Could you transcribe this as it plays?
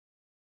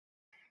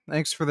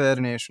Thanks for the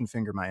donation,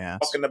 finger my ass.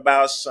 Talking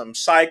about some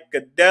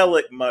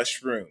psychedelic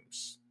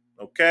mushrooms,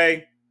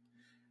 okay?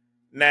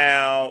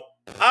 Now,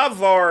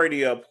 I've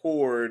already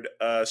abhorred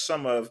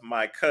some of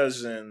my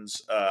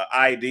cousin's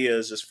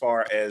ideas as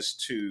far as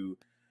to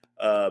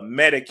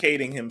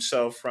medicating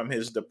himself from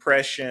his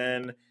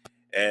depression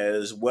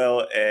as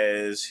well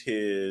as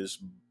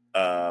his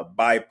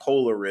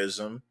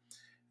bipolarism,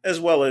 as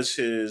well as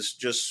his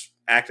just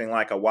acting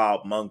like a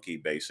wild monkey,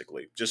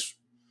 basically.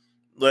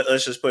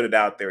 Let's just put it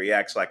out there. He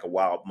acts like a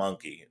wild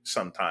monkey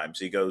sometimes.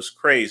 He goes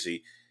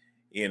crazy.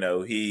 You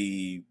know,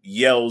 he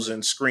yells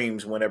and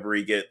screams whenever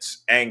he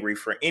gets angry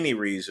for any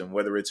reason,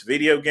 whether it's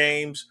video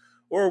games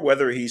or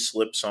whether he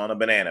slips on a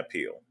banana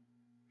peel.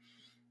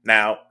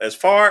 Now, as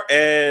far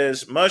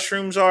as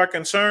mushrooms are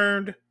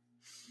concerned,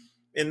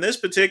 in this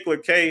particular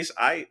case,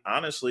 I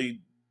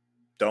honestly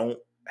don't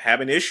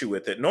have an issue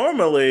with it.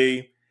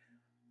 Normally,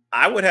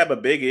 I would have a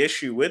big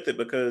issue with it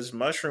because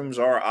mushrooms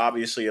are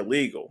obviously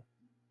illegal.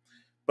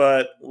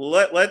 But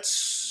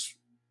let's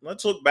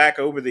look back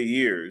over the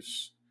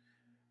years.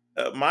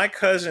 My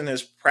cousin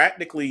has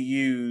practically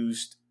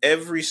used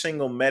every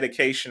single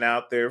medication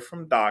out there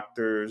from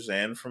doctors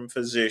and from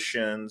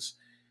physicians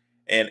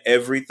and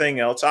everything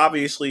else.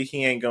 Obviously,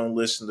 he ain't going to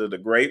listen to the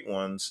great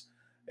ones'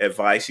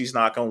 advice. He's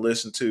not going to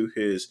listen to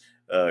his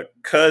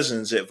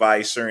cousin's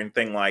advice or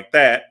anything like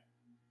that.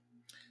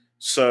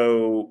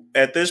 So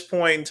at this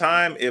point in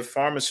time, if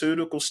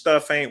pharmaceutical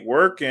stuff ain't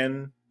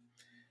working,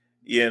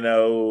 you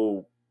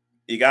know,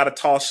 you got to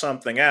toss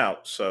something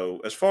out.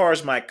 So as far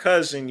as my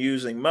cousin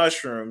using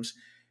mushrooms,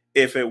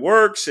 if it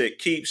works, it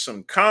keeps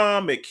him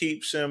calm. It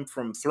keeps him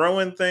from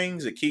throwing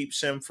things. It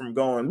keeps him from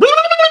going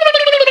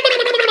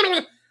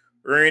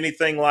or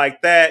anything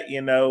like that,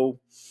 you know,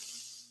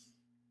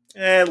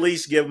 at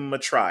least give him a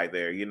try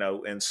there, you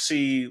know, and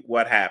see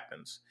what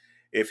happens.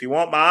 If you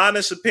want my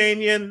honest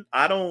opinion,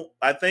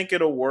 I think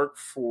it'll work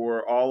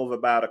for all of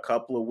about a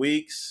couple of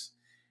weeks,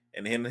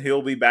 and then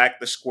he'll be back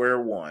to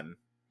square one.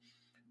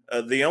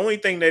 The only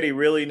thing that he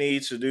really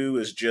needs to do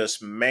is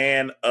just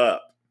man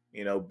up,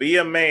 you know, be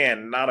a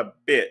man, not a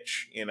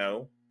bitch, you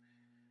know,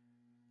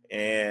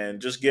 and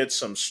just get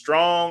some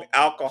strong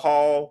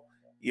alcohol,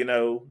 you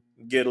know,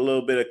 get a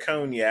little bit of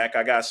cognac.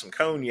 I got some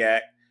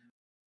cognac.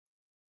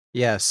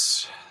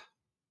 Yes.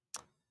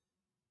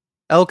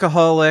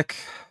 Alcoholic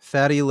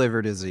fatty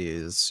liver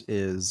disease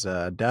is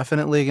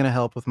definitely going to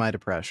help with my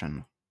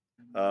depression.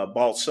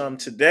 Bought some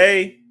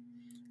today.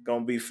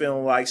 Gonna be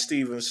feeling like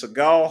Steven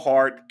Seagal,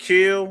 hard to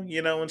kill,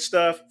 you know, and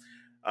stuff.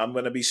 I'm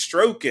gonna be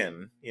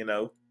stroking, you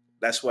know.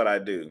 That's what I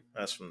do.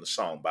 That's from the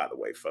song, by the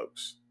way,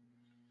 folks.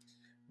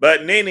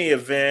 But in any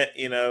event,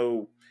 you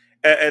know,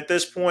 at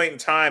this point in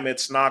time,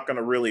 it's not going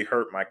to really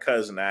hurt my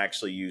cousin to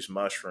actually use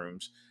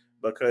mushrooms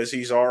because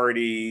he's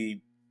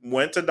already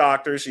went to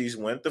doctors, he's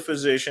went to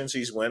physicians,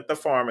 he's went to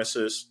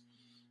pharmacists,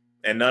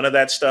 and none of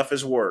that stuff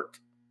has worked,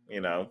 you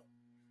know.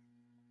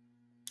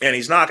 And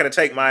he's not going to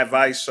take my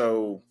advice,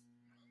 so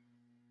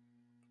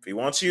if he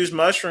wants to use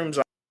mushrooms,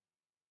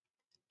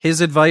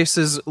 his advice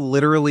is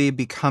literally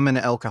become an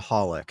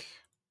alcoholic.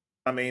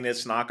 I mean,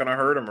 it's not going to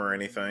hurt him or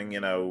anything, you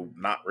know,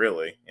 not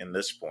really in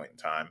this point in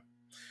time.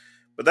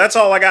 But that's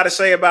all I got to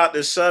say about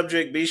this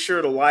subject. Be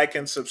sure to like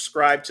and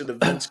subscribe to the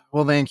Vince.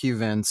 Well, thank you,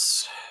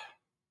 Vince.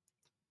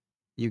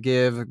 You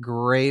give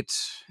great,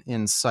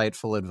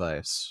 insightful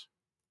advice.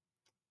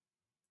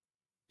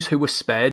 Who were spared